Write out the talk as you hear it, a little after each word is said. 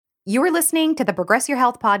You are listening to the Progress Your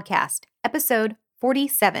Health podcast, episode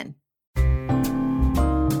 47.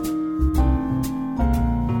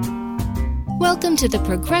 Welcome to the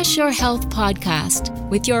Progress Your Health podcast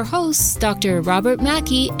with your hosts, Dr. Robert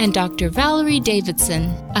Mackey and Dr. Valerie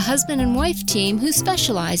Davidson, a husband and wife team who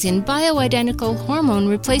specialize in bioidentical hormone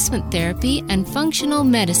replacement therapy and functional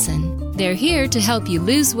medicine. They're here to help you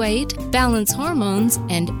lose weight, balance hormones,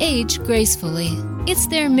 and age gracefully. It's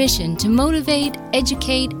their mission to motivate,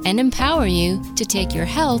 educate, and empower you to take your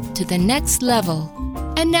health to the next level.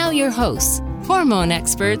 And now your hosts, hormone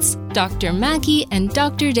experts, Dr. Mackey and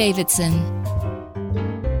Dr. Davidson.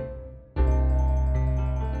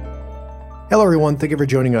 Hello, everyone. Thank you for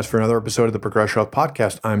joining us for another episode of the Progress Your Health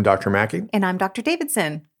podcast. I'm Dr. Mackey. And I'm Dr.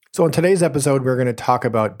 Davidson. So in today's episode, we're going to talk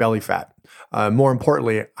about belly fat. More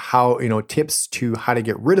importantly, tips to how to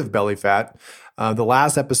get rid of belly fat. The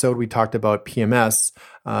last episode, we talked about PMS.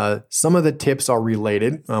 Some of the tips are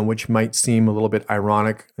related, which might seem a little bit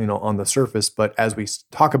ironic, on the surface, but as we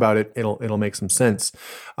talk about it, it'll make some sense.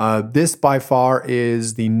 This by far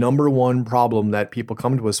is the number one problem that people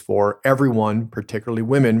come to us for. Everyone, particularly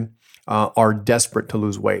women, are desperate to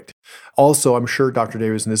lose weight. Also, I'm sure, Dr.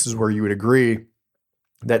 Davis, and this is where you would agree,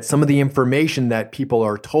 that some of the information that people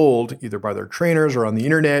are told, either by their trainers or on the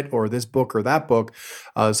internet or this book or that book,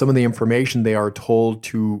 some of the information they are told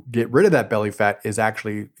to get rid of that belly fat is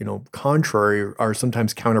actually, contrary or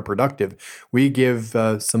sometimes counterproductive. We give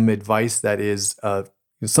some advice that is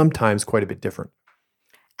sometimes quite a bit different.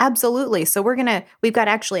 Absolutely. So we've got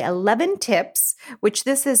actually 11 tips, which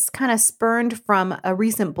this is kind of spurned from a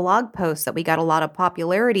recent blog post that we got a lot of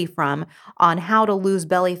popularity from on how to lose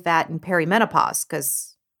belly fat in perimenopause.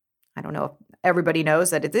 Because I don't know if everybody knows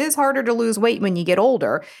that it is harder to lose weight when you get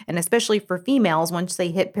older. And especially for females, once they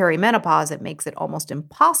hit perimenopause, it makes it almost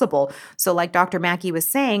impossible. So like Dr. Mackey was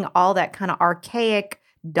saying, all that kind of archaic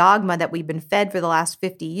dogma that we've been fed for the last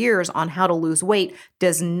 50 years on how to lose weight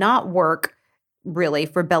does not work really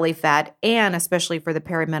for belly fat and especially for the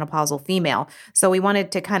perimenopausal female. So we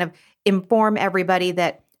wanted to kind of inform everybody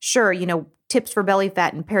that sure, tips for belly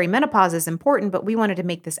fat and perimenopause is important, but we wanted to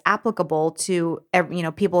make this applicable to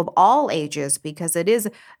people of all ages because it is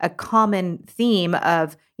a common theme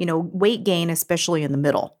of, weight gain, especially in the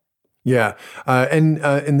middle. Yeah.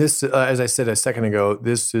 And this, as I said a second ago,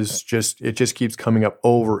 this is it just keeps coming up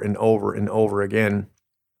over and over and over again.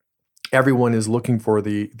 Everyone is looking for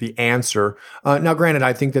the answer. Now, granted,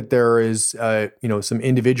 I think that there is, some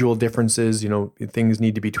individual differences. Things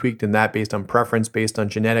need to be tweaked in that based on preference, based on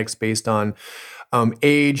genetics, based on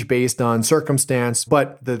age, based on circumstance.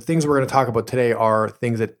 But the things we're going to talk about today are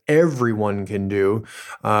things that everyone can do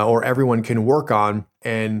or everyone can work on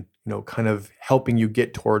and, kind of helping you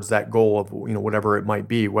get towards that goal of, whatever it might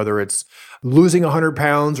be, whether it's losing 100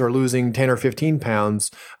 pounds or losing 10 or 15 pounds.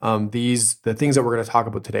 The things that we're going to talk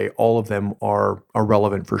about today, all of them are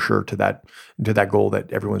relevant for sure to that goal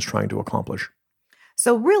that everyone's trying to accomplish.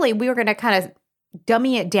 So really, we were going to kind of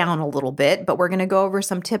dummy it down a little bit, but we're going to go over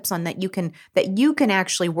some tips on that you can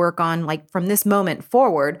actually work on like from this moment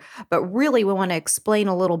forward. But really, we want to explain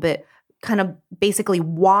a little bit kind of basically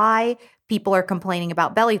why people are complaining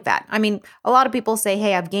about belly fat. I mean, a lot of people say,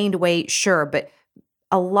 hey, I've gained weight, sure, but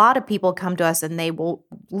a lot of people come to us and they will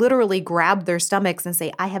literally grab their stomachs and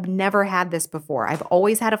say, I have never had this before. I've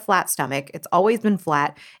always had a flat stomach. It's always been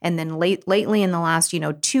flat. And then lately in the last,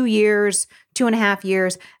 2 years, 2.5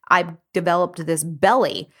 years, I've developed this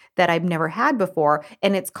belly that I've never had before.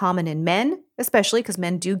 And it's common in men, especially because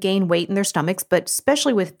men do gain weight in their stomachs, but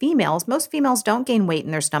especially with females, most females don't gain weight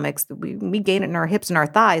in their stomachs. We gain it in our hips and our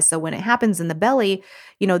thighs. So when it happens in the belly,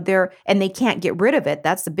 and they can't get rid of it.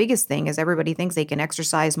 That's the biggest thing is everybody thinks they can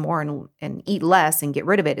exercise more and eat less and get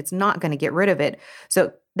rid of it. It's not going to get rid of it.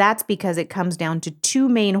 So that's because it comes down to two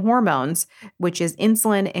main hormones, which is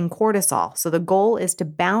insulin and cortisol. So the goal is to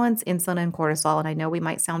balance insulin and cortisol. And I know we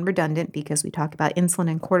might sound redundant because we talk about insulin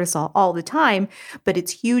and cortisol all the time, but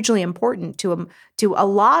it's hugely important to a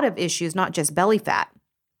lot of issues, not just belly fat.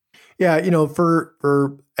 Yeah,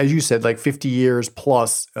 for as you said, like 50 years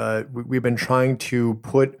plus, we've been trying to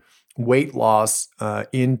put weight loss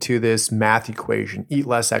into this math equation: eat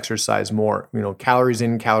less, exercise more. Calories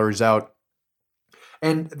in, calories out.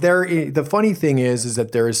 And the funny thing is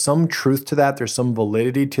that there is some truth to that. There's some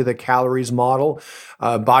validity to the calories model.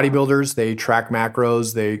 Bodybuilders, they track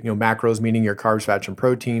macros. Macros meaning your carbs, fats, and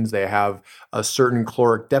proteins. They have a certain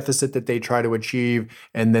caloric deficit that they try to achieve,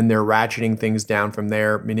 and then they're ratcheting things down from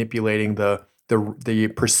there, manipulating the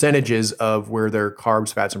percentages of where their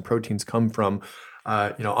carbs, fats, and proteins come from,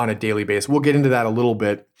 on a daily basis. We'll get into that a little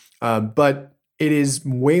bit, but it is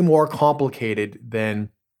way more complicated than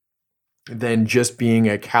than just being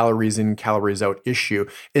a calories in, calories out issue,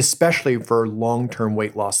 especially for long-term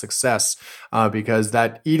weight loss success, because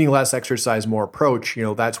that eating less, exercise more approach,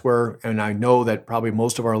 that's where, and I know that probably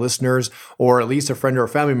most of our listeners, or at least a friend or a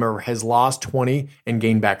family member, has lost 20 and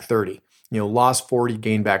gained back 30. Lost 40,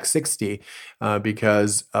 gained back 60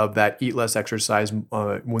 because of that eat less, exercise.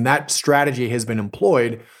 When that strategy has been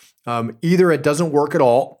employed, either it doesn't work at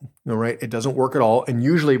all, right? It doesn't work at all. And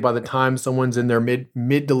usually by the time someone's in their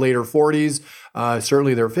mid to later 40s,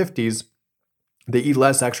 certainly their 50s, the eat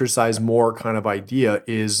less, exercise more kind of idea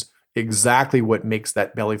is exactly what makes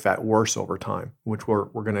that belly fat worse over time, which we're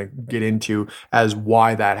going to get into as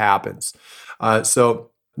why that happens.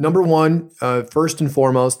 So number one, first and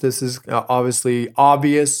foremost, this is obviously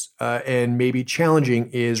obvious and maybe challenging,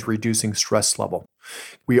 is reducing stress level.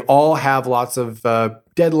 We all have lots of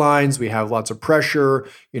deadlines. We have lots of pressure,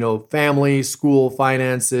 family, school,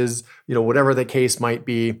 finances, whatever the case might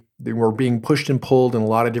be. We're being pushed and pulled in a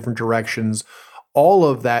lot of different directions. All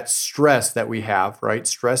of that stress that we have, right?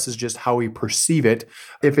 Stress is just how we perceive it.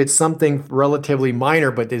 If it's something relatively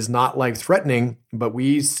minor but is not life-threatening, but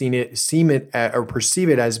we perceive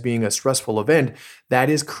it as being a stressful event, that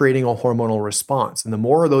is creating a hormonal response. And the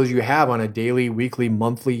more of those you have on a daily, weekly,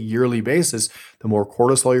 monthly, yearly basis, the more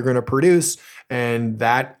cortisol you're going to produce. And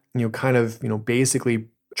that, basically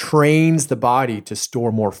trains the body to store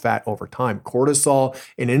more fat over time. Cortisol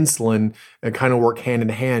and insulin kind of work hand in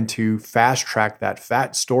hand to fast track that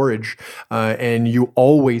fat storage. And you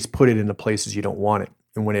always put it in the places you don't want it,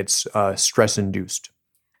 and when it's stress induced.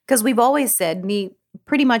 Because we've always said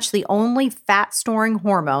pretty much the only fat storing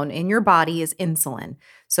hormone in your body is insulin.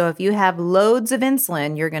 So if you have loads of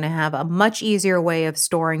insulin, you're going to have a much easier way of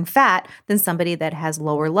storing fat than somebody that has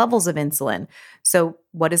lower levels of insulin. So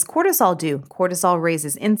what does cortisol do? Cortisol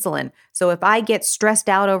raises insulin. So if I get stressed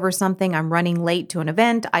out over something, I'm running late to an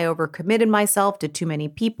event, I overcommitted myself to too many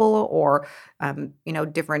people or,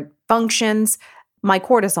 different functions, my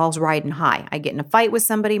cortisol's riding high. I get in a fight with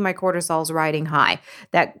somebody, my cortisol's riding high.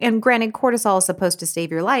 And granted, cortisol is supposed to save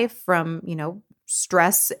your life from,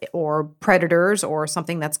 stress or predators or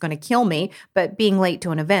something that's going to kill me, but being late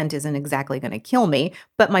to an event isn't exactly going to kill me.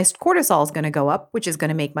 But my cortisol is going to go up, which is going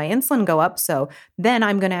to make my insulin go up. So then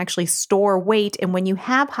I'm going to actually store weight. And when you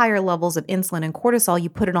have higher levels of insulin and cortisol, you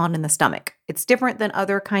put it on in the stomach. It's different than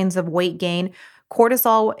other kinds of weight gain.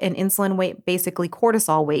 Cortisol and insulin weight, basically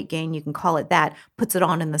cortisol weight gain, you can call it that, puts it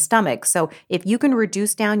on in the stomach. So if you can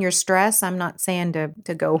reduce down your stress, I'm not saying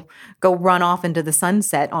to go run off into the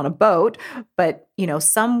sunset on a boat, but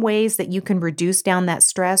some ways that you can reduce down that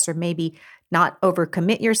stress, or maybe not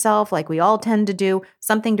overcommit yourself like we all tend to do,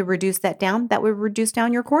 something to reduce that down, that would reduce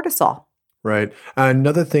down your cortisol. Right.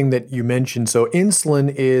 Another thing that you mentioned, so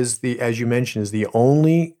insulin as you mentioned, is the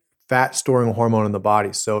only fat storing hormone in the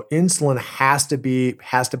body. So insulin has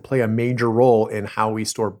to play a major role in how we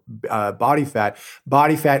store body fat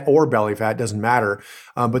or belly fat, doesn't matter.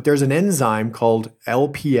 But there's an enzyme called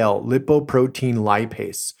LPL, lipoprotein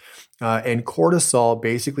lipase. And cortisol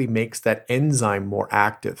basically makes that enzyme more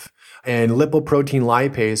active. And lipoprotein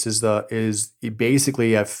lipase is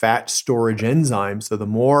basically a fat storage enzyme. So the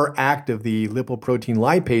more active the lipoprotein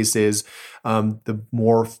lipase is, the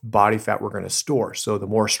more body fat we're going to store. So the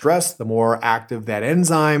more stress, the more active that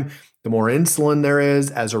enzyme, the more insulin there is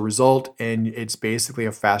as a result, and it's basically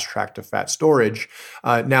a fast track to fat storage.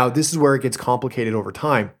 Now, this is where it gets complicated over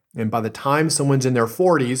time. And by the time someone's in their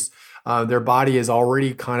 40s, their body is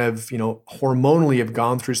already kind of, hormonally have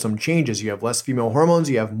gone through some changes. You have less female hormones,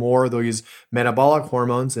 you have more of those metabolic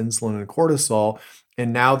hormones, insulin and cortisol.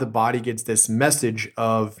 And now the body gets this message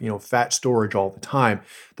of, fat storage all the time.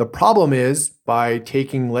 The problem is, by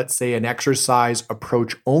taking, let's say, an exercise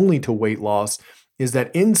approach only to weight loss, is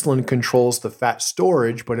that insulin controls the fat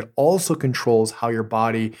storage, but it also controls how your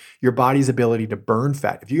body's ability to burn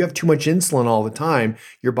fat. If you have too much insulin all the time,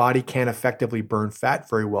 your body can't effectively burn fat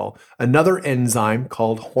very well. Another enzyme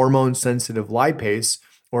called hormone sensitive lipase,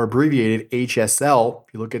 or abbreviated HSL,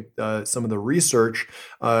 if you look at some of the research,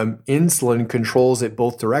 insulin controls it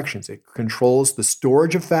both directions. It controls the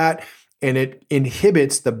storage of fat, and it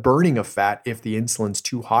inhibits the burning of fat if the insulin's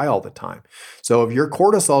too high all the time. So if your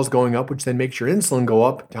cortisol is going up, which then makes your insulin go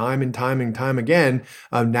up time and time and time again,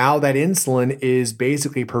 now that insulin is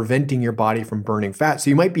basically preventing your body from burning fat.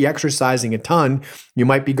 So you might be exercising a ton, you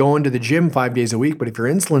might be going to the gym 5 days a week, but if your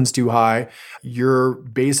insulin's too high, you're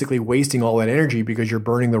basically wasting all that energy because you're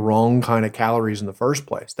burning the wrong kind of calories in the first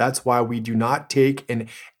place. That's why we do not take an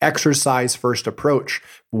exercise first approach.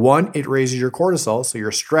 One, it raises your cortisol, so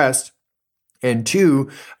you're stressed. And two,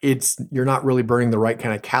 you're not really burning the right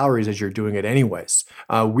kind of calories as you're doing it anyways.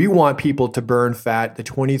 We want people to burn fat the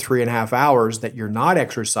 23 and a half hours that you're not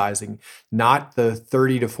exercising, not the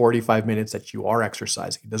 30 to 45 minutes that you are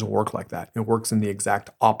exercising. It doesn't work like that. It works in the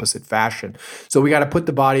exact opposite fashion. So we got to put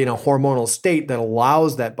the body in a hormonal state that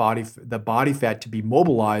allows the body fat to be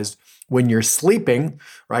mobilized when you're sleeping,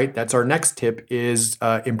 right? That's our next tip, is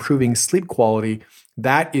improving sleep quality.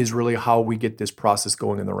 That is really how we get this process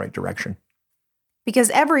going in the right direction.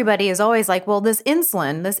 Because everybody is always like, well, this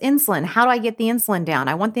insulin, how do I get the insulin down?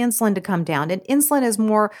 I want the insulin to come down. And insulin is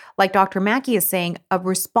more, like Dr. Mackey is saying, a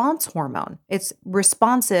response hormone. It's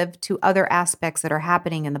responsive to other aspects that are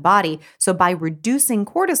happening in the body. So by reducing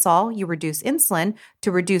cortisol, you reduce insulin.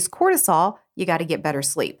 To reduce cortisol, you got to get better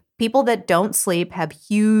sleep. People that don't sleep have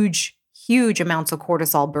huge amounts of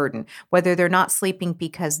cortisol burden, whether they're not sleeping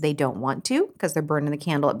because they don't want to, because they're burning the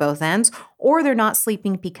candle at both ends, or they're not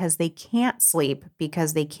sleeping because they can't sleep,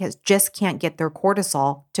 because they just can't get their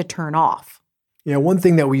cortisol to turn off. Yeah, one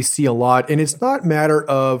thing that we see a lot, and it's not a matter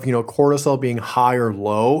of, cortisol being high or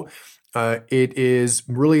low. It is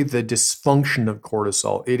really the dysfunction of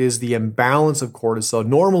cortisol. It is the imbalance of cortisol.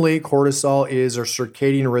 Normally, cortisol is our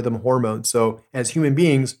circadian rhythm hormone. So as human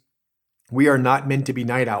beings, we are not meant to be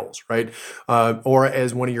night owls, right? Or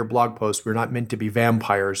as one of your blog posts, we're not meant to be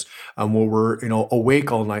vampires where we're,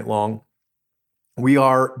 awake all night long. We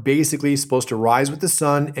are basically supposed to rise with the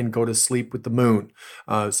sun and go to sleep with the moon.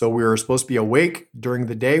 So we're supposed to be awake during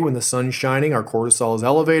the day when the sun's shining, our cortisol is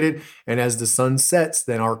elevated. And as the sun sets,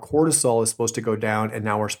 then our cortisol is supposed to go down, and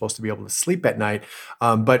now we're supposed to be able to sleep at night.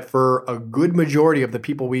 But for a good majority of the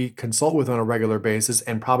people we consult with on a regular basis,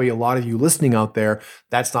 and probably a lot of you listening out there,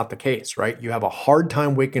 that's not the case, right? You have a hard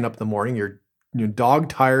time waking up in the morning. You're dog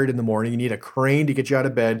tired in the morning. You need a crane to get you out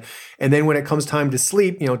of bed. And then when it comes time to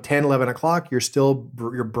sleep, 10, 11 o'clock,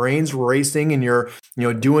 your brain's racing, and you're,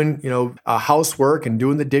 doing, housework and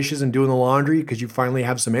doing the dishes and doing the laundry because you finally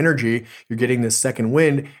have some energy. You're getting this second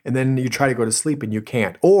wind, and then you try to go to sleep and you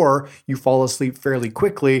can't. Or you fall asleep fairly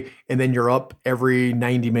quickly, and then you're up every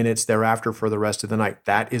 90 minutes thereafter for the rest of the night.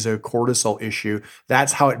 That is a cortisol issue.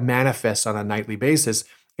 That's how it manifests on a nightly basis.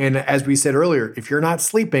 And as we said earlier, if you're not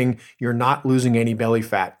sleeping, you're not losing any belly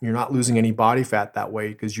fat. You're not losing any body fat that way,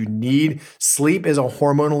 because sleep is a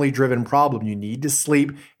hormonally driven problem. You need to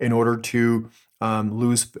sleep in order to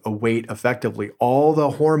lose weight effectively. All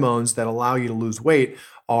the hormones that allow you to lose weight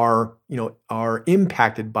are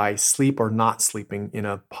impacted by sleep or not sleeping in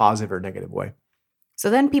a positive or negative way. So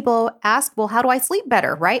then people ask, well, how do I sleep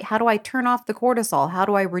better, right? How do I turn off the cortisol? How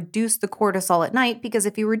do I reduce the cortisol at night? Because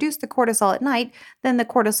if you reduce the cortisol at night, then the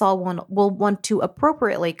cortisol will want to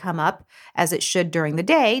appropriately come up, as it should during the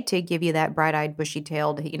day, to give you that bright-eyed,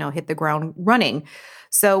 bushy-tailed, hit the ground running.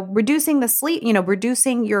 So reducing the sleep,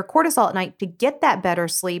 reducing your cortisol at night to get that better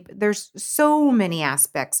sleep, there's so many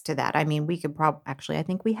aspects to that. I mean, we could I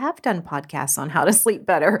think we have done podcasts on how to sleep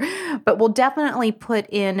better, but we'll definitely put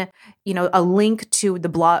in, a link to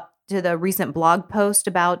the recent blog post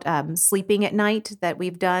about sleeping at night that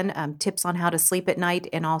we've done, tips on how to sleep at night,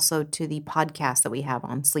 and also to the podcast that we have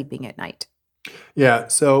on sleeping at night. Yeah.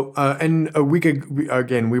 So,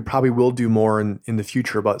 we probably will do more in the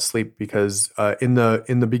future about sleep, because in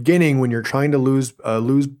the beginning, when you're trying to lose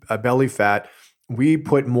belly fat, we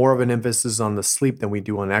put more of an emphasis on the sleep than we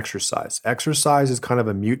do on exercise. Exercise is kind of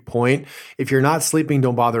a moot point. If you're not sleeping,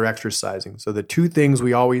 don't bother exercising. So the two things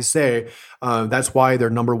we always say, that's why they're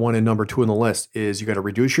number one and number two on the list, is you got to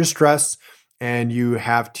reduce your stress, and you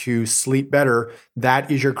have to sleep better.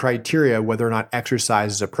 That is your criteria whether or not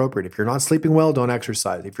exercise is appropriate. If you're not sleeping well, don't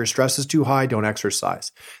exercise. If your stress is too high, don't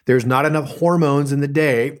exercise. There's not enough hormones in the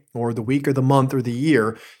day or the week or the month or the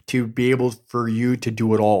year to be able for you to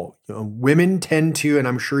do it all. Women tend to, and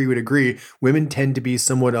I'm sure you would agree, women tend to be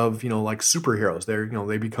somewhat of, like superheroes.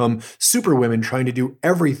 They become super women trying to do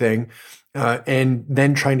everything. And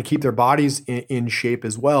then trying to keep their bodies in shape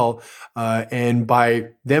as well. And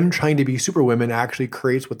by them trying to be superwomen actually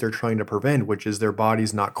creates what they're trying to prevent, which is their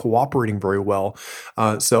bodies not cooperating very well.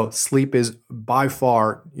 So sleep is by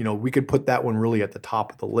far, we could put that one really at the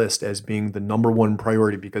top of the list as being the number one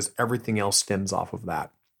priority, because everything else stems off of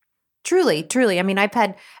that. Truly, truly. I mean, I've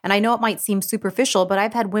had, and I know it might seem superficial, but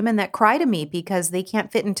I've had women that cry to me because they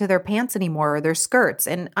can't fit into their pants anymore or their skirts.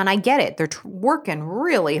 And I get it. They're working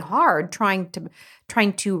really hard trying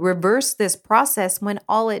to reverse this process, when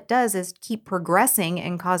all it does is keep progressing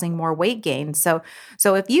and causing more weight gain. So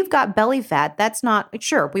if you've got belly fat, that's not,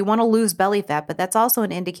 sure, we want to lose belly fat, but that's also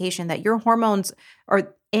an indication that your hormones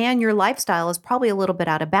and your lifestyle is probably a little bit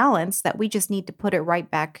out of balance, that we just need to put it right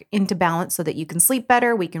back into balance so that you can sleep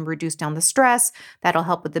better. We can reduce down the stress. That'll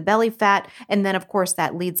help with the belly fat. And then, of course,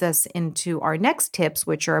 that leads us into our next tips,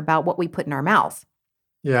 which are about what we put in our mouth.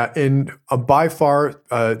 Yeah, and by far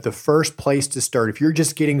the first place to start, if you're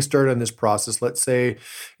just getting started on this process, let's say,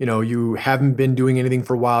 you haven't been doing anything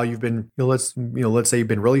for a while, you've been, let's say you've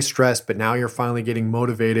been really stressed, but now you're finally getting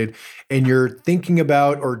motivated, and you're thinking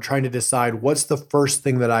about or trying to decide what's the first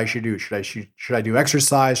thing that I should do. Should I do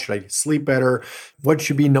exercise? Should I sleep better? What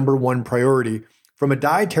should be number one priority? From a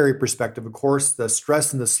dietary perspective, of course, the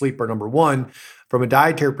stress and the sleep are number one. From a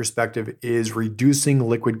dietary perspective is reducing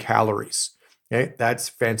liquid calories. Okay, that's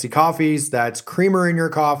fancy coffees, that's creamer in your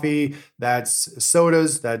coffee, that's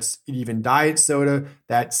sodas, that's even diet soda,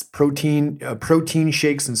 that's protein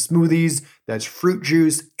shakes and smoothies, that's fruit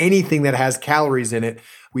juice, anything that has calories in it.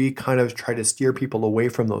 We kind of try to steer people away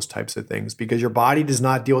from those types of things because your body does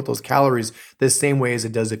not deal with those calories the same way as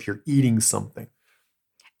it does if you're eating something.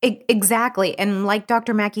 Exactly. And like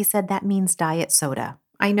Dr. Mackey said, that means diet soda.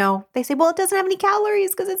 I know. They say, well, it doesn't have any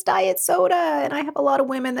calories because it's diet soda. And I have a lot of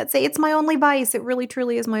women that say it's my only vice. It really,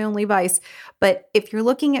 truly is my only vice. But if you're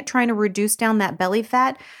looking at trying to reduce down that belly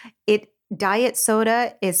fat, diet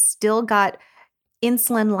soda is still got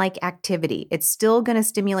insulin-like activity. It's still going to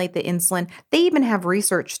stimulate the insulin. They even have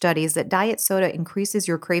research studies that diet soda increases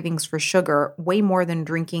your cravings for sugar way more than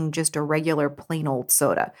drinking just a regular plain old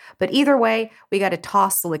soda. But either way, we got to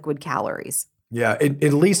toss the liquid calories. Yeah,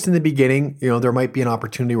 at least in the beginning, there might be an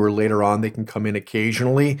opportunity where later on they can come in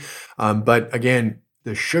occasionally. But again,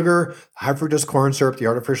 the sugar, high fructose corn syrup, the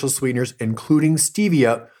artificial sweeteners, including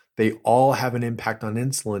stevia, they all have an impact on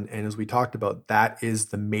insulin. And as we talked about, that is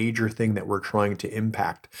the major thing that we're trying to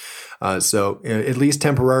impact. So at least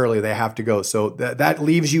temporarily, they have to go. So that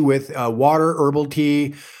leaves you with water, herbal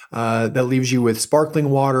tea, that leaves you with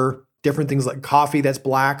sparkling water, different things like coffee that's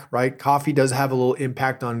black, right? Coffee does have a little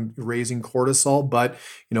impact on raising cortisol, but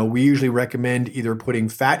we usually recommend either putting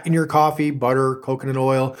fat in your coffee, butter, coconut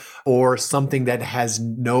oil, or something that has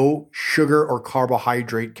no sugar or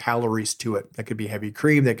carbohydrate calories to it. That could be heavy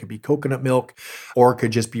cream, that could be coconut milk, or it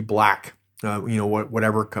could just be black.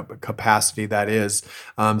 Whatever capacity that is.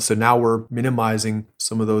 So now we're minimizing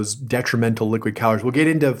some of those detrimental liquid calories. We'll get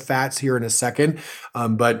into fats here in a second,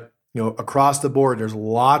 but across the board, there's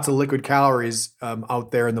lots of liquid calories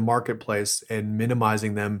out there in the marketplace, and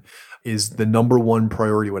minimizing them is the number one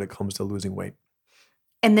priority when it comes to losing weight.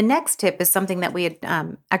 And the next tip is something that we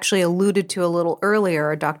had actually alluded to a little earlier,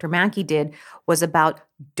 or Dr. Mackey did, was about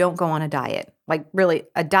don't go on a diet. Like really,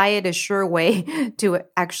 a diet is sure way to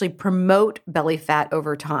actually promote belly fat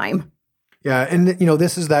over time. Yeah. And,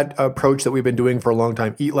 this is that approach that we've been doing for a long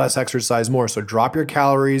time. Eat less, exercise more. So drop your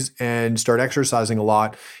calories and start exercising a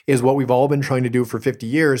lot is what we've all been trying to do for 50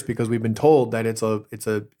 years because we've been told that it's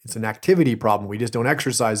an activity problem. We just don't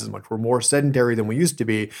exercise as much. We're more sedentary than we used to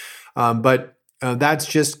be. But that's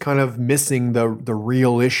just kind of missing the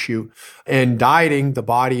real issue. And dieting, the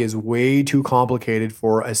body is way too complicated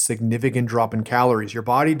for a significant drop in calories. Your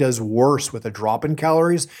body does worse with a drop in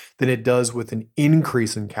calories than it does with an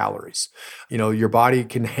increase in calories. Your body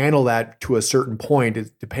can handle that to a certain point,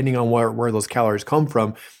 depending on where those calories come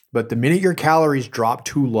from. But the minute your calories drop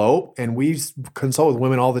too low, and we consult with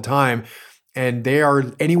women all the time, and they are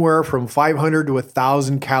anywhere from 500 to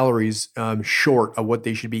 1,000 calories short of what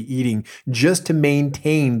they should be eating just to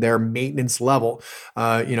maintain their maintenance level.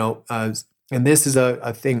 And this is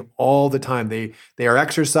a thing all the time. They are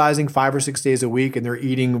exercising 5 or 6 days a week, and they're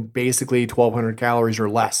eating basically 1,200 calories or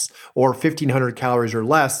less, or 1,500 calories or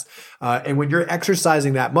less. And when you're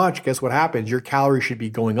exercising that much, guess what happens? Your calories should be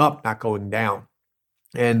going up, not going down.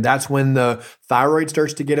 And that's when the thyroid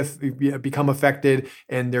starts to become affected.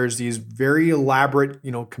 And there's these very elaborate,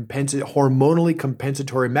 hormonally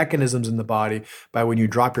compensatory mechanisms in the body by when you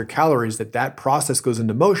drop your calories, that process goes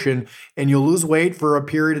into motion and you'll lose weight for a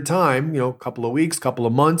period of time, a couple of weeks, couple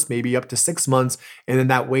of months, maybe up to 6 months. And then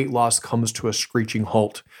that weight loss comes to a screeching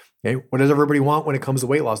halt. Okay. What does everybody want when it comes to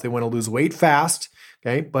weight loss? They want to lose weight fast.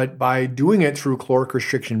 Okay. But by doing it through caloric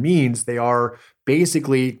restriction means, they are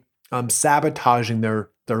basically sabotaging their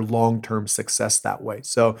long-term success that way.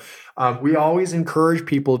 So we always encourage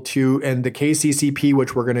people to, and the KCCP,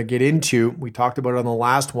 which we're going to get into, we talked about it on the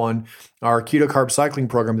last one, our keto carb cycling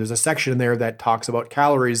program, there's a section in there that talks about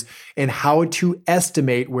calories and how to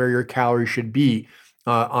estimate where your calories should be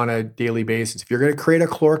on a daily basis. If you're going to create a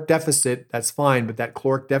caloric deficit, that's fine, but that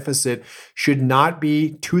caloric deficit should not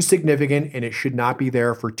be too significant and it should not be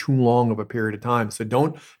there for too long of a period of time. So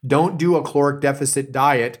don't do a caloric deficit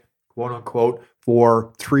diet, quote unquote,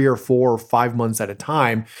 for 3 or 4 or 5 months at a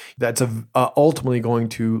time, that's ultimately going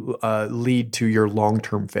to lead to your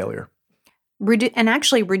long-term failure. And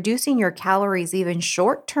actually reducing your calories even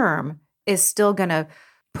short term is still going to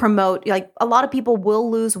promote, like a lot of people will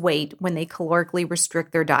lose weight when they calorically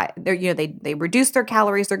restrict their diet. They reduce their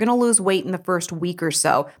calories. They're going to lose weight in the first week or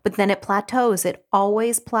so, but then it plateaus. It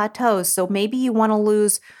always plateaus. So maybe you want to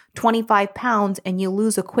lose 25 pounds and you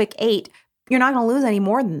lose a quick 8. You're not going to lose any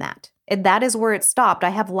more than that. And that is where it stopped. I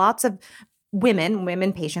have lots of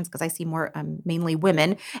women patients, because I see more mainly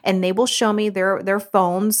women, and they will show me their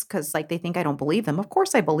phones, because like they think I don't believe them. Of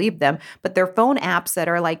course I believe them, but their phone apps that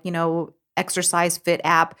are like, exercise fit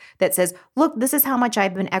app that says, look, this is how much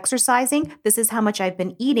I've been exercising. This is how much I've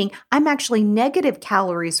been eating. I'm actually negative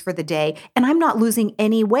calories for the day and I'm not losing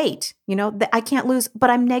any weight. I can't lose, but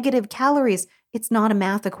I'm negative calories. It's not a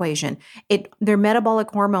math equation. Their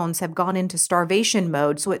metabolic hormones have gone into starvation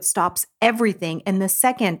mode. So it stops everything. And the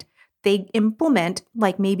second they implement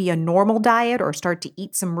like maybe a normal diet or start to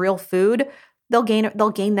eat some real food, they'll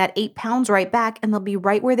gain that 8 pounds right back, and they'll be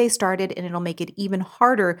right where they started, and it'll make it even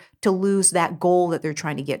harder to lose that goal that they're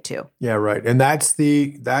trying to get to. Yeah, right. And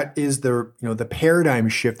that is the paradigm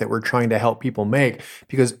shift that we're trying to help people make,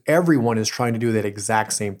 because everyone is trying to do that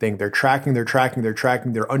exact same thing. They're tracking, they're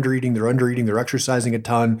undereating, they're exercising a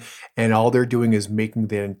ton, and all they're doing is making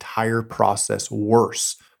the entire process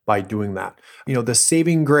worse by doing that. The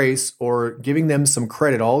saving grace, or giving them some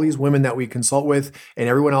credit, all these women that we consult with and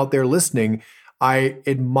everyone out there listening, I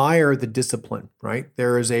admire the discipline, right?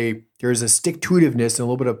 There is a stick-to-itiveness and a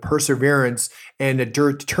little bit of perseverance and a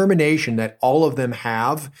determination that all of them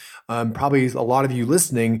have. Probably a lot of you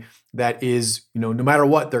listening, that is, no matter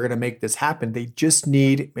what, they're going to make this happen. They just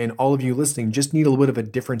need, and all of you listening, just need a little bit of a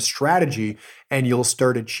different strategy, and you'll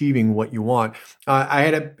start achieving what you want. I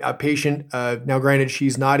had a patient, now granted,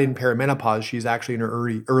 she's not in perimenopause. She's actually in her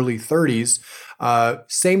early 30s.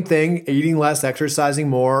 Same thing, eating less, exercising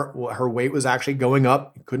more. Her weight was actually going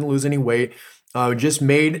up, couldn't lose any weight. Just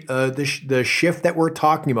made the shift that we're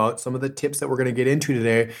talking about, some of the tips that we're going to get into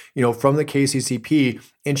today, from the KCCP,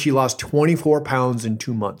 and she lost 24 pounds in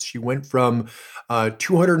 2 months. She went from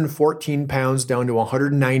 214 pounds down to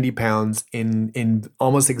 190 pounds in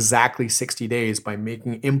almost exactly 60 days by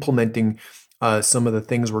implementing some of the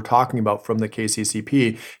things we're talking about from the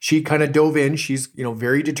KCCP. She kind of dove in. She's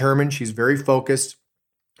very determined. She's very focused.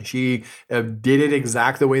 She did it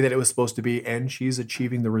exactly the way that it was supposed to be, and she's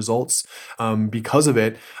achieving the results because of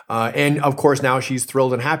it. And of course, now she's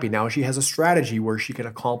thrilled and happy. Now she has a strategy where she can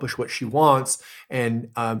accomplish what she wants. And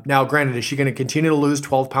now, granted, is she going to continue to lose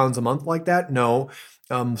 12 pounds a month like that? No.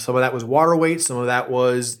 Some of that was water weight. Some of that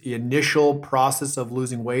was the initial process of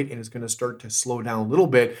losing weight, and it's going to start to slow down a little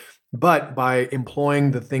bit. But by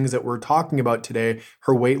employing the things that we're talking about today,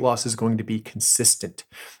 her weight loss is going to be consistent.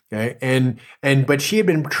 Okay. But she had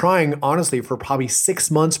been trying, honestly, for probably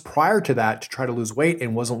 6 months prior to that to try to lose weight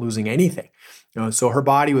and wasn't losing anything. So her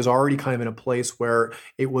body was already kind of in a place where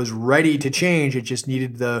it was ready to change. It just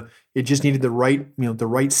needed the right, the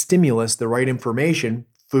right stimulus, the right information.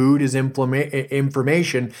 Food is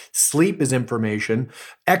information, sleep is information,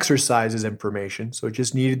 exercise is information. So it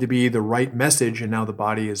just needed to be the right message, and now the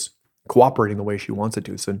body is cooperating the way she wants it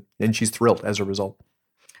to. So, and she's thrilled as a result.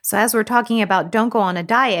 So as we're talking about don't go on a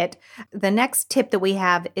diet, the next tip that we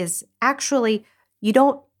have is actually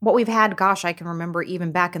what we've had, gosh, I can remember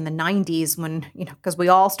even back in the 90s when, because we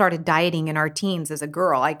all started dieting in our teens as a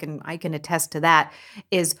girl, I can attest to that,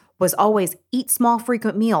 was always eat small,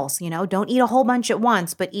 frequent meals. Don't eat a whole bunch at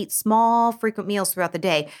once, but eat small, frequent meals throughout the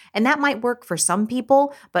day. And that might work for some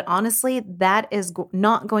people, but honestly, that is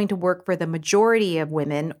not going to work for the majority of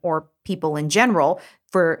women or people in general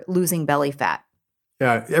for losing belly fat.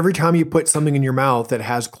 Yeah, every time you put something in your mouth that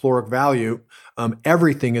has caloric value,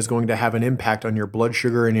 everything is going to have an impact on your blood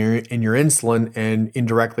sugar and your insulin, and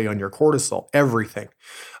indirectly on your cortisol, everything.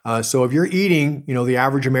 So if you're eating, the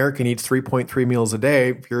average American eats 3.3 meals a day.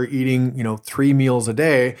 If you're eating, 3 meals a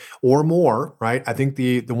day or more, right? I think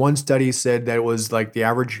the one study said that it was like the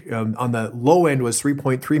average on the low end was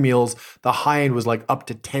 3.3 meals. The high end was like up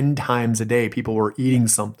to 10 times a day. People were eating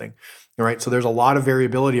something. All right. So there's a lot of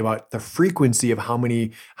variability about the frequency of how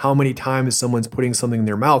many times someone's putting something in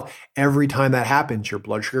their mouth. Every time that happens, your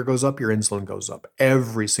blood sugar goes up, your insulin goes up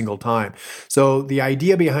every single time. So the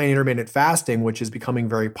idea behind intermittent fasting, which is becoming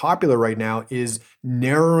very popular right now, is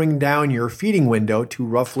narrowing down your feeding window to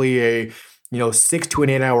roughly a 6 to an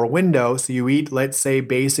 8 hour window. So you eat, let's say,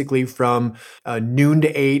 basically from noon to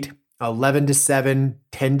 8 11 to 7,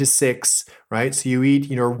 10 to 6, right? So you eat,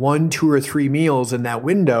 1, 2, or 3 meals in that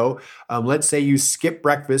window. Let's say you skip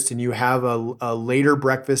breakfast and you have a later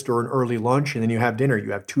breakfast or an early lunch, and then you have dinner.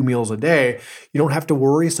 You have 2 meals a day. You don't have to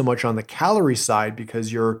worry so much on the calorie side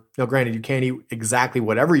because granted, you can't eat exactly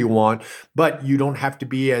whatever you want, but you don't have to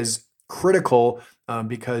be as critical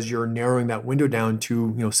because you're narrowing that window down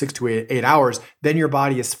to 6 to 8 hours. Then your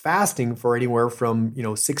body is fasting for anywhere from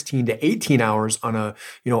 16 to 18 hours on a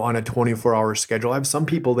 24-hour schedule. I have some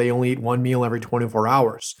people, they only eat 1 meal every 24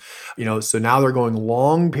 hours. So now they're going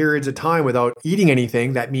long periods of time without eating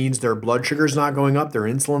anything. That means their blood sugar is not going up, their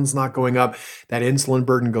insulin's not going up. That insulin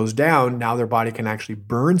burden goes down. Now their body can actually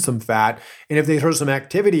burn some fat, and if they throw some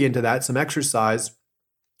activity into that, some exercise.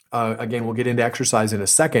 Again, we'll get into exercise in a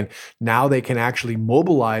second. Now they can actually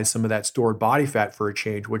mobilize some of that stored body fat for a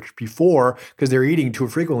change, which before, because they're eating too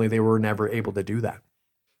frequently, they were never able to do that.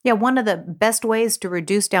 Yeah, one of the best ways to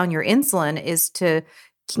reduce down your insulin is to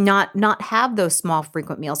not have those small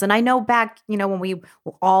frequent meals. And I know back, when we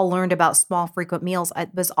all learned about small frequent meals, it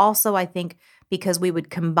was also, I think, because we would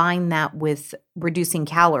combine that with reducing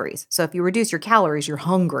calories. So if you reduce your calories, you're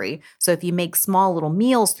hungry. So if you make small little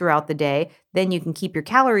meals throughout the day, then you can keep your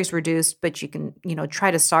calories reduced, but you can, try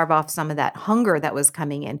to starve off some of that hunger that was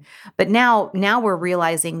coming in. But now we're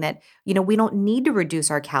realizing that, we don't need to reduce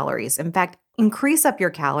our calories. In fact, increase up your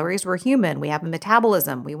calories. We're human. We have a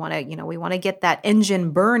metabolism. We want to get that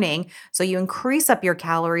engine burning. So you increase up your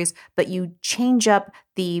calories, but you change up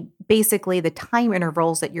basically the time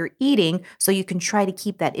intervals that you're eating so you can try to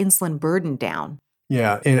keep that insulin burden down.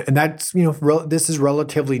 Yeah, and that's, this is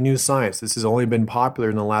relatively new science. This has only been popular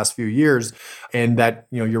in the last few years. And that,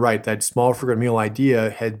 you're right, that small frequent meal idea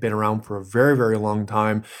had been around for a very, very long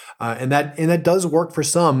time. And that does work for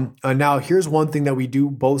some. Now, here's one thing that we do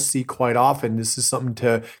both see quite often. This is something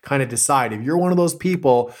to kind of decide. If you're one of those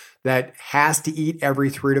people that has to eat every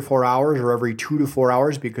 3 to 4 hours or every 2 to 4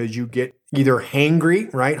 hours because you get either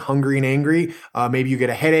hangry, right? Hungry and angry. Maybe you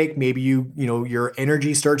get a headache. Maybe your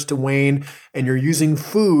energy starts to wane and you're using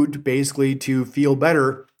food basically to feel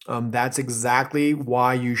better. That's exactly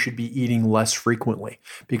why you should be eating less frequently,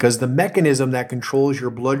 because the mechanism that controls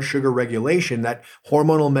your blood sugar regulation, that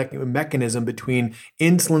hormonal mechanism between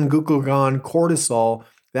insulin, glucagon, cortisol,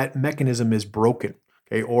 that mechanism is broken.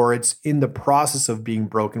 Okay, or it's in the process of being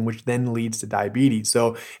broken, which then leads to diabetes.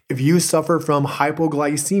 So if you suffer from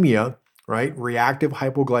hypoglycemia, right, reactive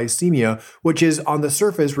hypoglycemia, which is on the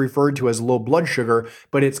surface referred to as low blood sugar,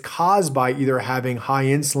 but it's caused by either having high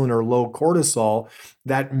insulin or low cortisol,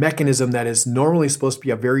 that mechanism that is normally supposed to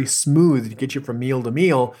be a very smooth to get you from meal to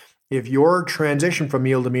meal. If your transition from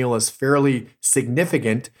meal to meal is fairly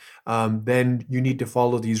significant, then you need to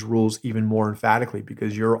follow these rules even more emphatically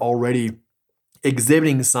because you're already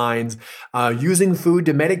exhibiting signs, using food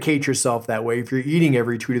to medicate yourself that way. If you're eating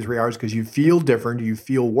every 2 to 3 hours because you feel different, you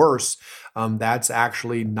feel worse, that's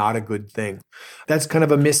actually not a good thing. That's kind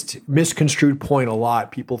of a misconstrued point a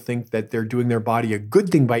lot. People think that they're doing their body a good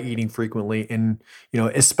thing by eating frequently. And,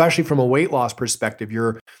 especially from a weight loss perspective,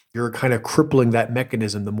 you're kind of crippling that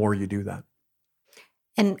mechanism the more you do that.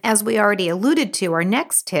 And as we already alluded to, our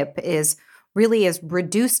next tip is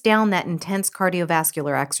reduce down that intense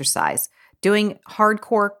cardiovascular exercise. Doing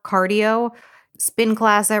hardcore cardio, spin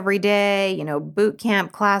class every day, boot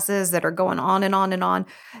camp classes that are going on and on and on.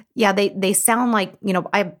 Yeah, they sound like,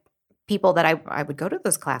 I people that I would go to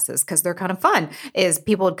those classes because they're kind of fun, is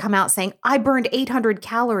people would come out saying, I burned 800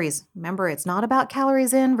 calories. Remember, it's not about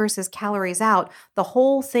calories in versus calories out. The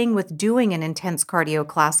whole thing with doing an intense cardio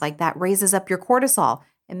class like that raises up your cortisol.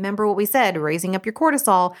 And remember what we said, raising up your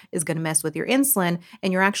cortisol is going to mess with your insulin,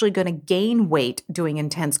 and you're actually going to gain weight doing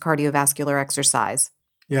intense cardiovascular exercise.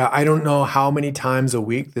 Yeah, I don't know how many times a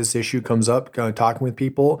week this issue comes up, talking with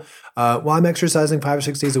people. I'm exercising 5 or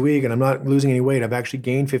 6 days a week and I'm not losing any weight. I've actually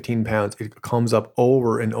gained 15 pounds. It comes up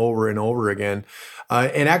over and over and over again.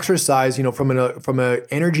 And exercise, from an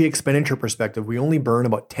energy expenditure perspective, we only burn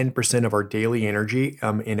about 10% of our daily energy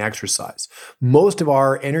in exercise. Most of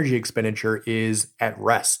our energy expenditure is at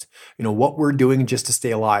rest. What we're doing just to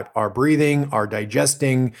stay alive, our breathing, our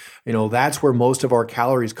digesting, that's where most of our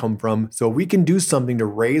calories come from. So we can do something to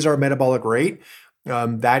raise our metabolic rate.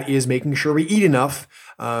 That is making sure we eat enough,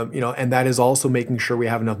 and that is also making sure we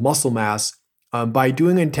have enough muscle mass. By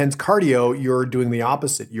doing intense cardio, you're doing the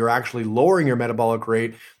opposite. You're actually lowering your metabolic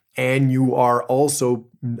rate And you are also,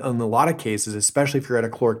 in a lot of cases, especially if you're at a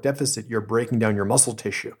caloric deficit, you're breaking down your muscle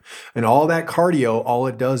tissue. And all that cardio, all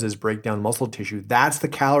it does is break down muscle tissue. That's the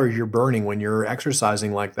calories you're burning when you're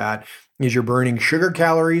exercising like that, is you're burning sugar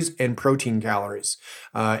calories and protein calories.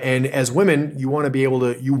 And as women, you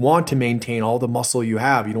want to maintain all the muscle you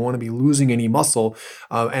have. You don't want to be losing any muscle.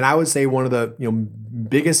 And I would say one of the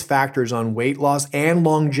biggest factors on weight loss and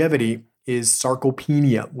longevity is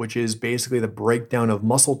sarcopenia, which is basically the breakdown of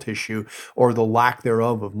muscle tissue or the lack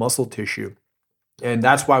thereof of muscle tissue. And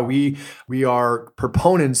that's why we are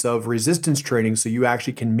proponents of resistance training, so you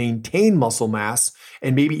actually can maintain muscle mass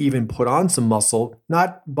and maybe even put on some muscle,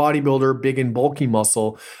 not bodybuilder, big and bulky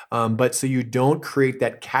muscle, but so you don't create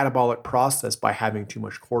that catabolic process by having too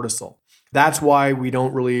much cortisol. That's why we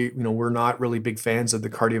don't really, we're not really big fans of the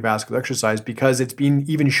cardiovascular exercise, because it's been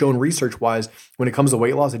even shown research-wise, when it comes to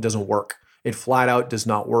weight loss, it doesn't work. It flat out does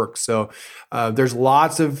not work. So there's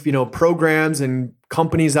lots of, programs and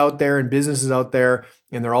companies out there and businesses out there,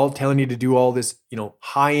 and they're all telling you to do all this,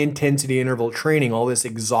 high intensity interval training, all this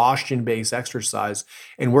exhaustion-based exercise.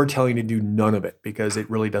 And we're telling you to do none of it, because it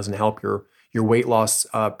really doesn't help your weight loss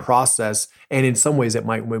process. And in some ways, it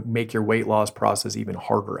might make your weight loss process even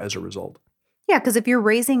harder as a result. Yeah, because if you're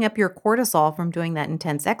raising up your cortisol from doing that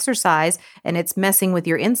intense exercise and it's messing with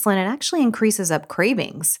your insulin, it actually increases up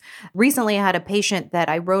cravings. Recently, I had a patient that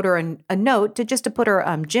I wrote her a note to put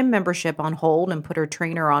her gym membership on hold and put her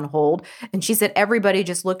trainer on hold. And she said everybody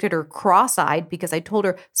just looked at her cross-eyed because I told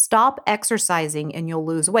her, stop exercising and you'll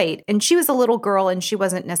lose weight. And she was a little girl and she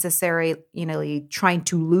wasn't necessarily, trying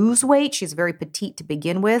to lose weight. She's very petite to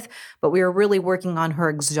begin with, but we were really working on her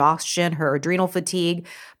exhaustion, her adrenal fatigue.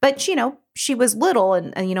 But, she was little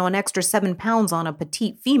and an extra 7 pounds on a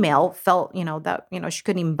petite female felt, that, she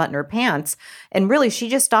couldn't even button her pants. And really, she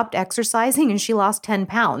just stopped exercising and she lost 10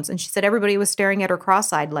 pounds. And she said everybody was staring at her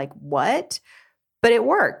cross-eyed like, what? But it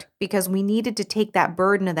worked because we needed to take that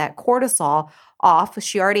burden of that cortisol off.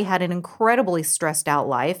 She already had an incredibly stressed out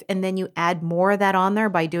life. And then you add more of that on there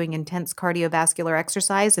by doing intense cardiovascular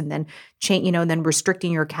exercise and then then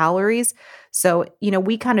restricting your calories. So,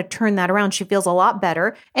 we kind of turn that around. She feels a lot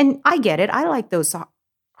better. And I get it. I like those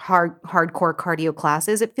hardcore cardio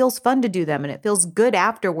classes. It feels fun to do them and it feels good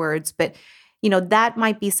afterwards. But, that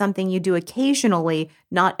might be something you do occasionally,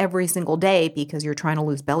 not every single day because you're trying to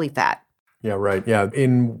lose belly fat. Yeah, right. Yeah.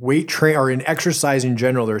 In weight training or in exercise in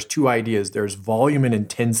general, there's two ideas. There's volume and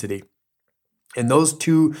intensity. And those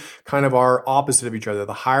two kind of are opposite of each other.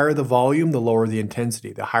 The higher the volume, the lower the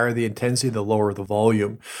intensity. The higher the intensity, the lower the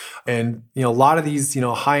volume. And, a lot of these,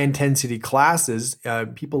 high intensity classes,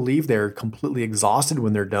 people leave there completely exhausted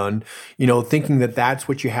when they're done, thinking that that's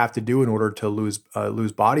what you have to do in order to lose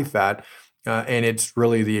body fat. And it's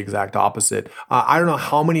really the exact opposite. I don't know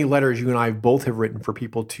how many letters you and I both have written for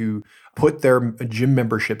people to put their gym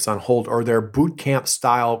memberships on hold or their boot camp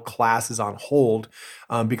style classes on hold,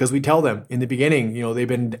 because we tell them in the beginning, they've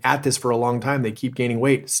been at this for a long time. They keep gaining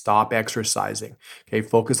weight. Stop exercising. Okay,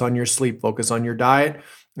 focus on your sleep, focus on your diet.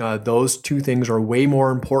 Those two things are way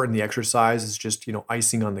more important. The exercise is just,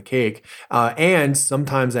 icing on the cake. And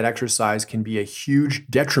sometimes that exercise can be a huge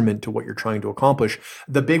detriment to what you're trying to accomplish.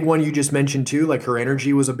 The big one you just mentioned too, like her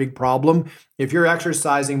energy was a big problem. If you're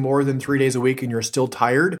exercising more than 3 days a week and you're still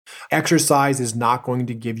tired, exercise is not going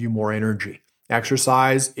to give you more energy.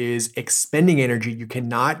 Exercise is expending energy. You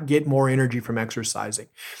cannot get more energy from exercising.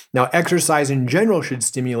 Now, exercise in general should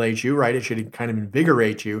stimulate you, right? It should kind of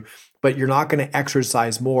invigorate you, but you're not going to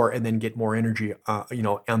exercise more and then get more energy,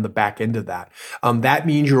 on the back end of that. That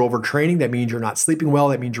means you're overtraining. That means you're not sleeping well.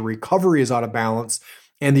 That means your recovery is out of balance.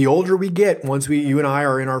 And the older we get, you and I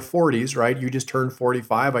are in our 40s, right? You just turned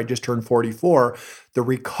 45. I just turned 44. The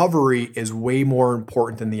recovery is way more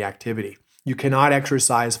important than the activity. You cannot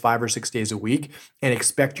exercise 5 or 6 days a week and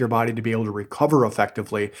expect your body to be able to recover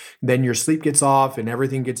effectively. Then your sleep gets off and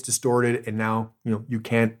everything gets distorted, and now you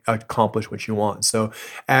can't accomplish what you want. So,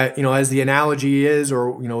 as the analogy is,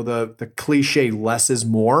 or the cliche, less is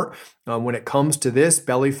more. When it comes to this,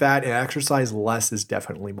 belly fat and exercise, less is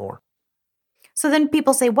definitely more. So then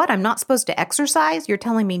people say, what? I'm not supposed to exercise? You're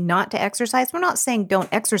telling me not to exercise? We're not saying don't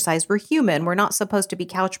exercise. We're human. We're not supposed to be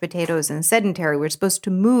couch potatoes and sedentary. We're supposed to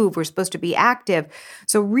move. We're supposed to be active.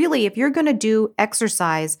 So really, if you're going to do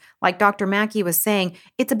exercise, like Dr. Mackey was saying,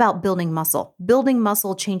 it's about building muscle. Building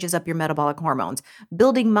muscle changes up your metabolic hormones.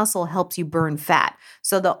 Building muscle helps you burn fat.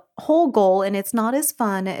 So the whole goal, and it's not as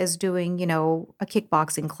fun as doing, a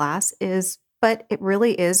kickboxing class, but it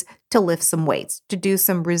really is to lift some weights, to do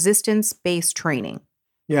some resistance-based training.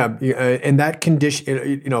 And that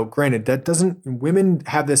condition, granted, that doesn't, women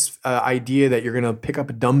have this idea that you're going to pick up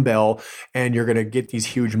a dumbbell and you're going to get these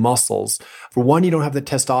huge muscles. For one, you don't have the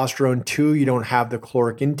testosterone. Two, you don't have the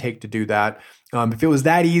caloric intake to do that. If it was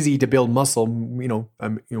that easy to build muscle,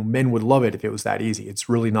 men would love it if it was that easy. It's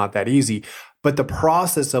really not that easy. But the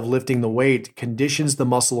process of lifting the weight conditions the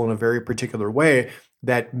muscle in a very particular way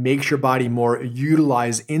that makes your body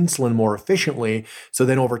utilize insulin more efficiently. So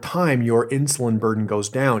then over time, your insulin burden goes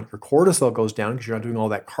down. Your cortisol goes down because you're not doing all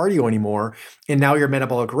that cardio anymore. And now your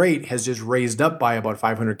metabolic rate has just raised up by about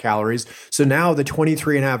 500 calories. So now the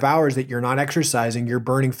 23 and a half hours that you're not exercising, you're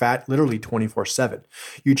burning fat literally 24/7.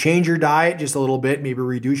 You change your diet just a little bit, maybe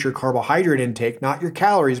reduce your carbohydrate intake, not your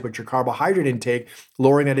calories, but your carbohydrate intake,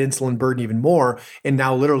 lowering that insulin burden even more. And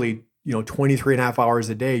now literally 23 and a half hours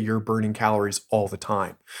a day, you're burning calories all the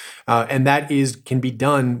time. And that can be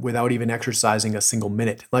done without even exercising a single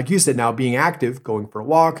minute. Like you said, now being active, going for a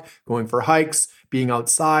walk, going for hikes, being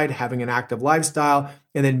outside, having an active lifestyle,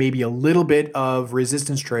 and then maybe a little bit of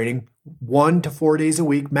resistance training, 1 to 4 days a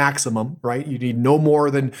week maximum, right? You need no more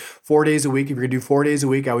than 4 days a week. If you're gonna do 4 days a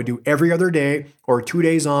week, I would do every other day or 2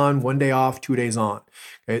 days on, 1 day off, 2 days on.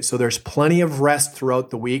 Okay, so there's plenty of rest throughout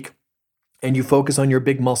the week. And you focus on your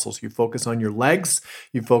big muscles. You focus on your legs.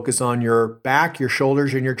 You focus on your back, your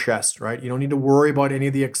shoulders, and your chest, right? You don't need to worry about any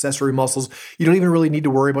of the accessory muscles. You don't even really need to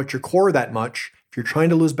worry about your core that much. If you're trying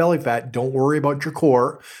to lose belly fat, don't worry about your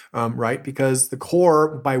core, right? Because the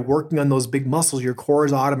core, by working on those big muscles, your core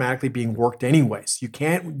is automatically being worked anyways. You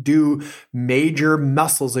can't do major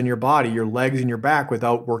muscles in your body, your legs and your back,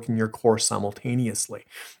 without working your core simultaneously.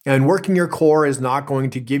 And working your core is not going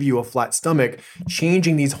to give you a flat stomach.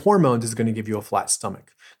 Changing these hormones is going to give you a flat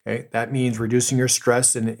stomach. Okay, that means reducing your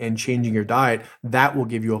stress and changing your diet. That will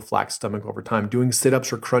give you a flat stomach over time. Doing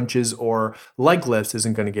sit-ups or crunches or leg lifts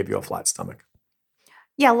isn't going to give you a flat stomach.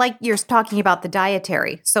 Yeah, like you're talking about the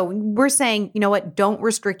dietary. So we're saying, don't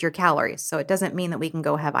restrict your calories. So it doesn't mean that we can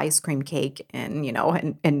go have ice cream cake and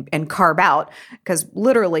carb out, because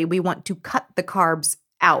literally we want to cut the carbs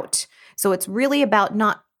out. So it's really about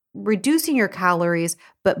not reducing your calories,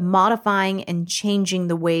 but modifying and changing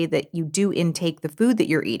the way that you do intake the food that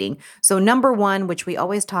you're eating. So number one, which we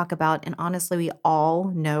always talk about, and honestly, we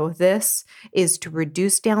all know this, is to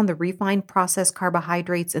reduce down the refined processed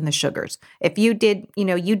carbohydrates and the sugars. If you did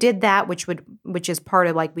that, which is part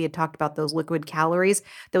of, like we had talked about, those liquid calories,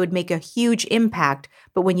 that would make a huge impact.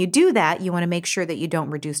 But when you do that, you want to make sure that you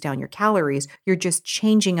don't reduce down your calories. You're just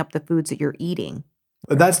changing up the foods that you're eating.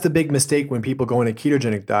 That's the big mistake when people go on a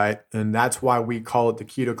ketogenic diet, and that's why we call it the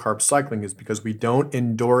keto carb cycling, is because we don't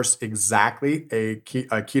endorse exactly a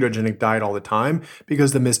ketogenic diet all the time,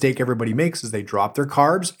 because the mistake everybody makes is they drop their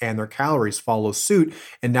carbs and their calories follow suit,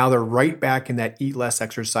 and now they're right back in that eat less,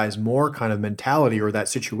 exercise more kind of mentality or that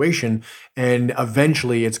situation, and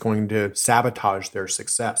eventually it's going to sabotage their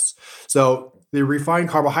success. So the refined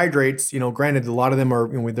carbohydrates, granted, a lot of them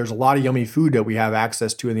are, there's a lot of yummy food that we have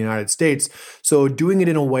access to in the United States. So doing it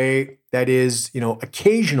in a way that is,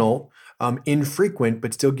 occasional, infrequent,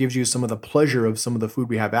 but still gives you some of the pleasure of some of the food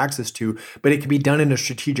we have access to. But it can be done in a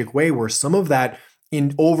strategic way where some of that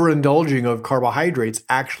overindulging of carbohydrates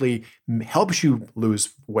actually helps you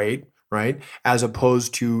lose weight, right? As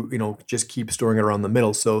opposed to, just keep storing it around the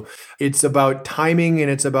middle. So it's about timing,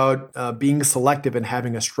 and it's about being selective and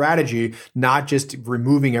having a strategy, not just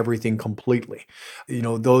removing everything completely.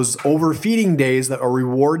 Those overfeeding days that are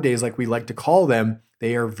reward days, like we like to call them,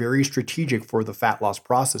 they are very strategic for the fat loss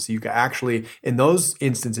process. So you can actually, in those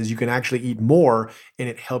instances, you can actually eat more, and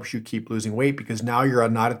it helps you keep losing weight, because now you're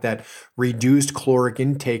not at that reduced caloric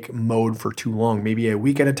intake mode for too long, maybe a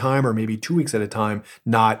week at a time or maybe 2 weeks at a time,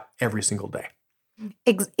 not every single day.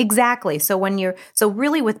 Exactly. So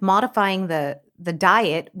really with modifying the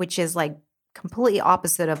diet, which is like completely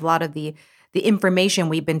opposite of a lot of the information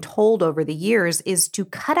we've been told over the years, is to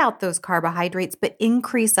cut out those carbohydrates, but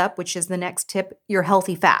increase up, which is the next tip, your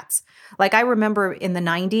healthy fats. Like I remember in the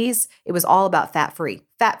 90s, it was all about fat-free.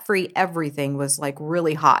 Fat-free everything was like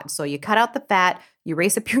really hot. So you cut out the fat, you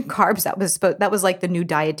raise up your carbs. That was like the new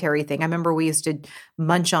dietary thing. I remember we used to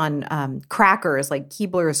munch on crackers, like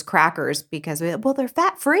Keebler's crackers, because they're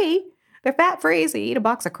fat-free. They're fat-free, so you eat a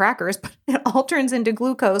box of crackers, but it all turns into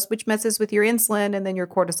glucose, which messes with your insulin, and then your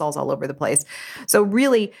cortisol's all over the place. So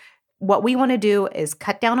really, what we want to do is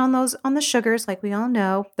cut down on the sugars, like we all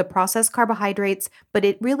know, the processed carbohydrates, but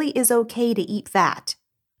it really is okay to eat fat.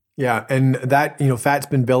 Yeah. And that, fat's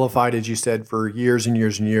been vilified, as you said, for years and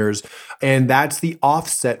years and years. And that's the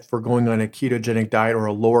offset for going on a ketogenic diet or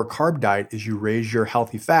a lower carb diet is you raise your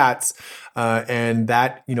healthy fats. And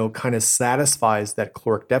that, kind of satisfies that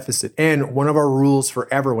caloric deficit. And one of our rules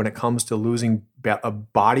forever when it comes to losing a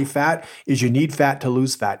body fat is you need fat to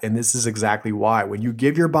lose fat. And this is exactly why. When you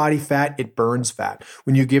give your body fat, it burns fat.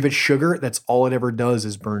 When you give it sugar, that's all it ever does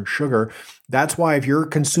is burn sugar. That's why if you're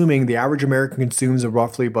consuming, the average American consumes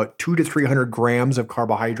roughly about 200 to 300 grams of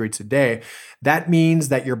carbohydrates a day. That means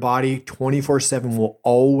that your body 24/7 will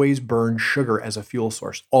always burn sugar as a fuel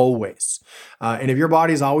source, always. And if your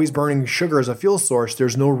body is always burning sugar as a fuel source,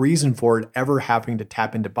 there's no reason for it ever having to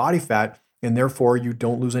tap into body fat. And therefore, you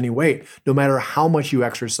don't lose any weight, no matter how much you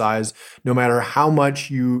exercise, no matter how much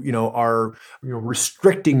you are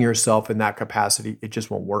restricting yourself in that capacity. It just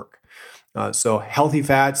won't work. So healthy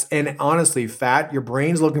fats, and honestly, fat, your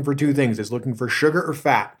brain's looking for two things. It's looking for sugar or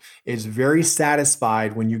fat. It's very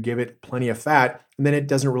satisfied when you give it plenty of fat, and then it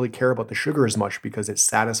doesn't really care about the sugar as much because it's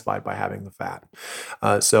satisfied by having the fat.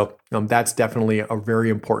 So that's definitely a very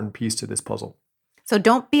important piece to this puzzle. So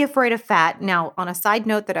don't be afraid of fat. Now, on a side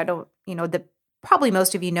note that that probably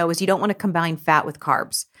most of you know is you don't want to combine fat with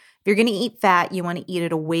carbs. If you're going to eat fat, you want to eat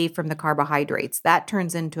it away from the carbohydrates. That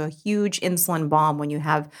turns into a huge insulin bomb when you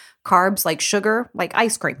have carbs like sugar, like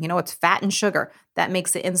ice cream. It's fat and sugar. That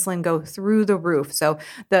makes the insulin go through the roof. So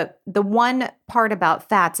the one part about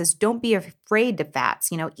fats is don't be afraid of fats.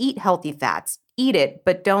 Eat healthy fats. Eat it,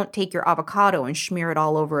 but don't take your avocado and smear it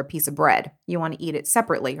all over a piece of bread. You want to eat it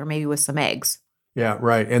separately or maybe with some eggs. Yeah,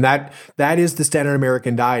 right. And that is the standard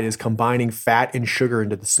American diet, is combining fat and sugar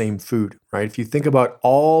into the same food, right? If you think about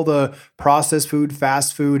all the processed food,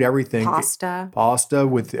 fast food, everything, pasta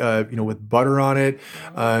with with butter on it,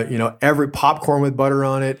 every popcorn with butter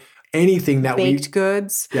on it. Anything that baked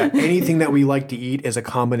goods. Anything that we like to eat is a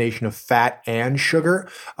combination of fat and sugar.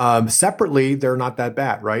 Separately, they're not that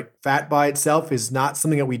bad, right? Fat by itself is not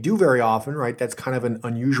something that we do very often, right? That's kind of an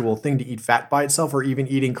unusual thing to eat fat by itself, or even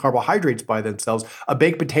eating carbohydrates by themselves. A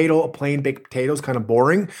plain baked potato is kind of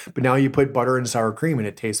boring, but now you put butter and sour cream and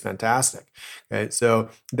it tastes fantastic. Okay? So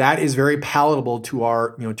that is very palatable to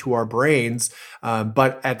our brains.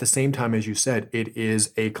 But at the same time, as you said, it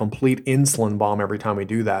is a complete insulin bomb every time we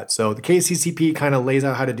do that. So the KCCP kind of lays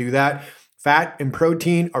out how to do that. Fat and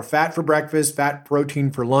protein, or fat for breakfast, fat, protein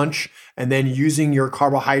for lunch, and then using your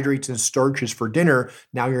carbohydrates and starches for dinner.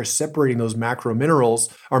 Now you're separating those macro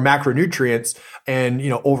minerals or macronutrients. And,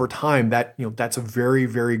 over time that's a very,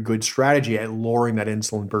 very good strategy at lowering that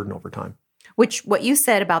insulin burden over time. What you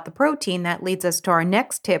said about the protein, that leads us to our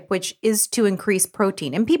next tip, which is to increase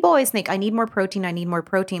protein. And people always think, I need more protein.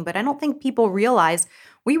 But I don't think people realize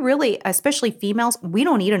we really, especially females, we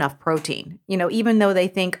don't eat enough protein. Even though they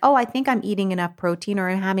think, oh, I think I'm eating enough protein, or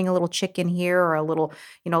I'm having a little chicken here, or a little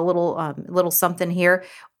something here.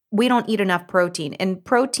 We don't eat enough protein. And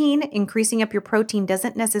protein, increasing up your protein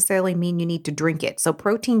doesn't necessarily mean you need to drink it. So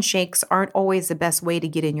protein shakes aren't always the best way to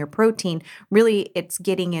get in your protein. Really, it's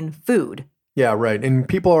getting in food. Yeah, right. And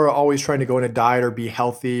people are always trying to go on a diet or be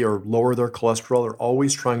healthy or lower their cholesterol. They're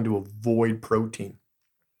always trying to avoid protein.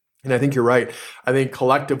 And I think you're right. I think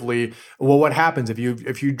collectively, what happens if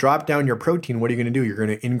you drop down your protein, what are you going to do? You're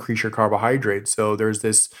going to increase your carbohydrates. So there's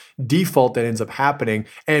this default that ends up happening.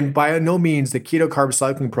 And by no means, the keto carb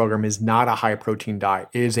cycling program is not a high protein diet.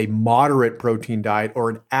 It is a moderate protein diet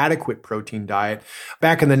or an adequate protein diet.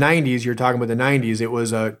 Back in the 90s, you're talking about the 90s, it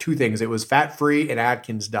was two things. It was fat-free and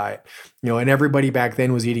Atkins diet. And everybody back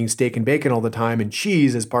then was eating steak and bacon all the time and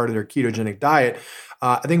cheese as part of their ketogenic diet.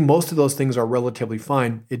 I think most of those things are relatively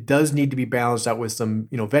fine. It does need to be balanced out with some,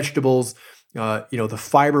 vegetables. The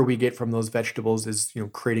fiber we get from those vegetables is,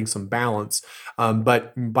 creating some balance.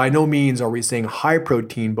 But by no means are we saying high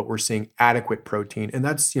protein, but we're saying adequate protein. And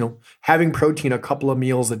that's, having protein a couple of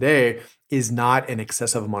meals a day is not an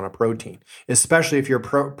excessive amount of protein, especially if your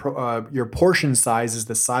portion size is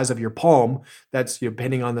the size of your palm. That's,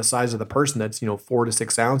 depending on the size of the person, that's 4 to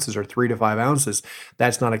 6 ounces or 3 to 5 ounces.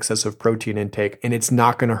 That's not excessive protein intake, and it's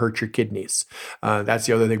not going to hurt your kidneys. That's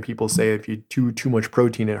the other thing people say: if you do too much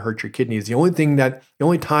protein, it hurts your kidneys. The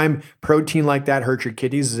only time protein like that hurts your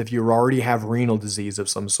kidneys is if you already have renal disease of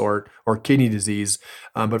some sort or kidney disease.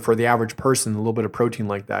 But for the average person, a little bit of protein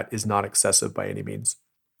like that is not excessive by any means.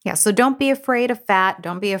 Yeah, so don't be afraid of fat.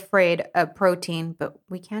 Don't be afraid of protein, but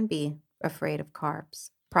we can be afraid of carbs,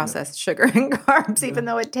 processed sugar and carbs, even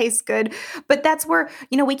though it tastes good. But that's where,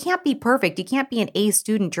 we can't be perfect. You can't be an A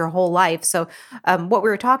student your whole life. So what we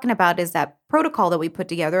were talking about is that protocol that we put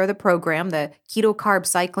together, the program, the keto carb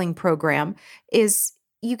cycling program, is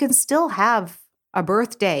you can still have a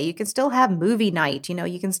birthday. You can still have movie night.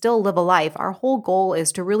 You can still live a life. Our whole goal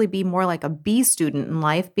is to really be more like a B student in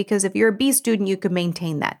life, because if you're a B student, you can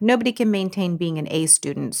maintain that. Nobody can maintain being an A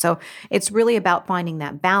student. So it's really about finding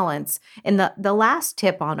that balance. And the last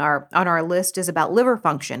tip on our list is about liver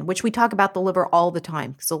function, which we talk about the liver all the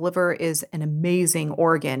time because the liver is an amazing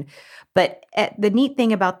organ. But the neat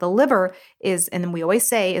thing about the liver is, and we always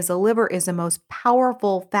say, is the liver is the most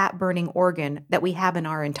powerful fat-burning organ that we have in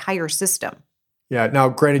our entire system. Yeah. Now,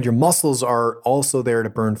 granted, your muscles are also there to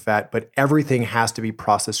burn fat, but everything has to be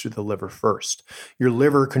processed through the liver first. Your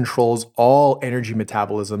liver controls all energy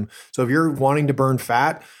metabolism. So if you're wanting to burn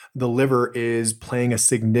fat, the liver is playing a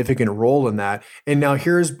significant role in that. And now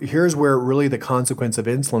here's where really the consequence of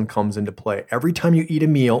insulin comes into play. Every time you eat a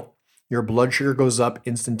meal, your blood sugar goes up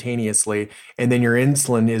instantaneously, and then your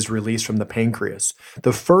insulin is released from the pancreas.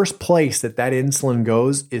 The first place that insulin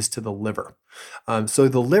goes is to the liver. So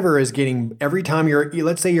the liver is getting, every time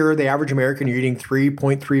let's say you're the average American, you're eating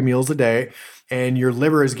 3.3 meals a day, and your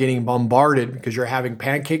liver is getting bombarded because you're having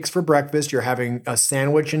pancakes for breakfast, you're having a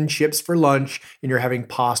sandwich and chips for lunch, and you're having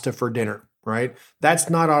pasta for dinner. Right? That's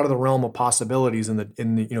not out of the realm of possibilities in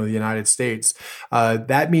the United States.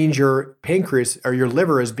 That means your pancreas or your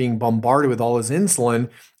liver is being bombarded with all this insulin,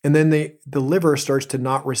 and then the liver starts to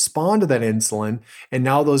not respond to that insulin, and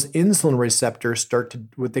now those insulin receptors start to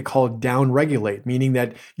what they call downregulate, meaning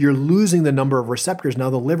that you're losing the number of receptors. Now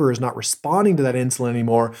the liver is not responding to that insulin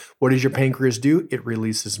anymore. What does your pancreas do? It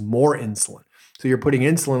releases more insulin. So you're putting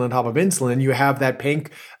insulin on top of insulin. You have that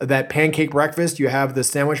pancake breakfast, you have the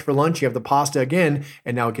sandwich for lunch, you have the pasta again,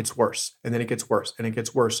 and now it gets worse. And then it gets worse and it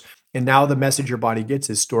gets worse. And now the message your body gets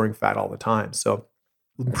is storing fat all the time. So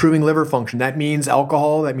improving liver function, that means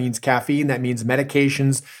alcohol, that means caffeine, that means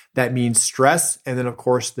medications, that means stress. And then of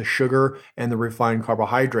course the sugar and the refined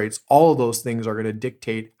carbohydrates, all of those things are going to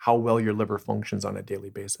dictate how well your liver functions on a daily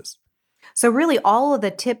basis. So really all of the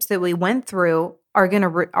tips that we went through are going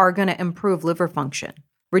to improve liver function.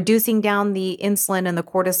 Reducing down the insulin and the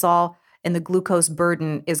cortisol and the glucose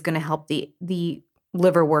burden is going to help the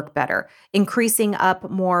liver work better. Increasing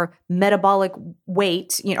up more metabolic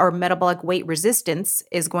weight, or metabolic weight resistance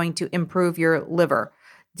is going to improve your liver.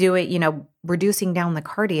 Reducing down the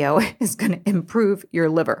cardio is going to improve your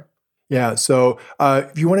liver. Yeah. So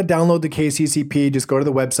if you want to download the KCCP, just go to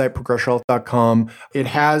the website, progressionhealth.com. It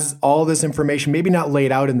has all this information, maybe not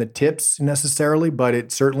laid out in the tips necessarily, but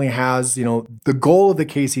it certainly has, the goal of the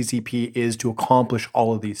KCCP is to accomplish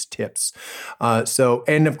all of these tips.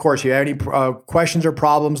 And of course, if you have any questions or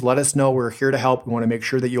problems, let us know. We're here to help. We want to make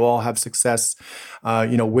sure that you all have success,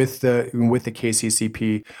 with the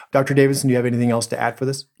KCCP. Dr. Davidson, do you have anything else to add for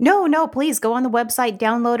this? No, please go on the website,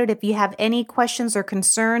 download it. If you have any questions or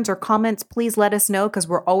concerns or comments, please let us know, because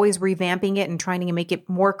we're always revamping it and trying to make it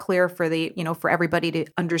more clear for for everybody to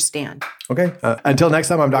understand. Okay. Until next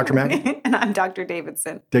time, I'm Dr. Mack. And I'm Dr.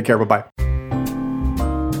 Davidson. Take care. Bye-bye.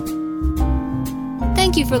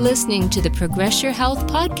 Thank you for listening to the Progress Your Health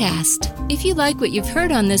podcast. If you like what you've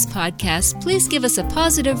heard on this podcast, please give us a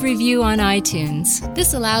positive review on iTunes.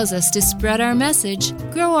 This allows us to spread our message,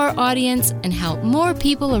 grow our audience, and help more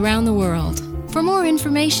people around the world. For more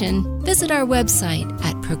information, visit our website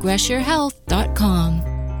at progressyourhealth.com.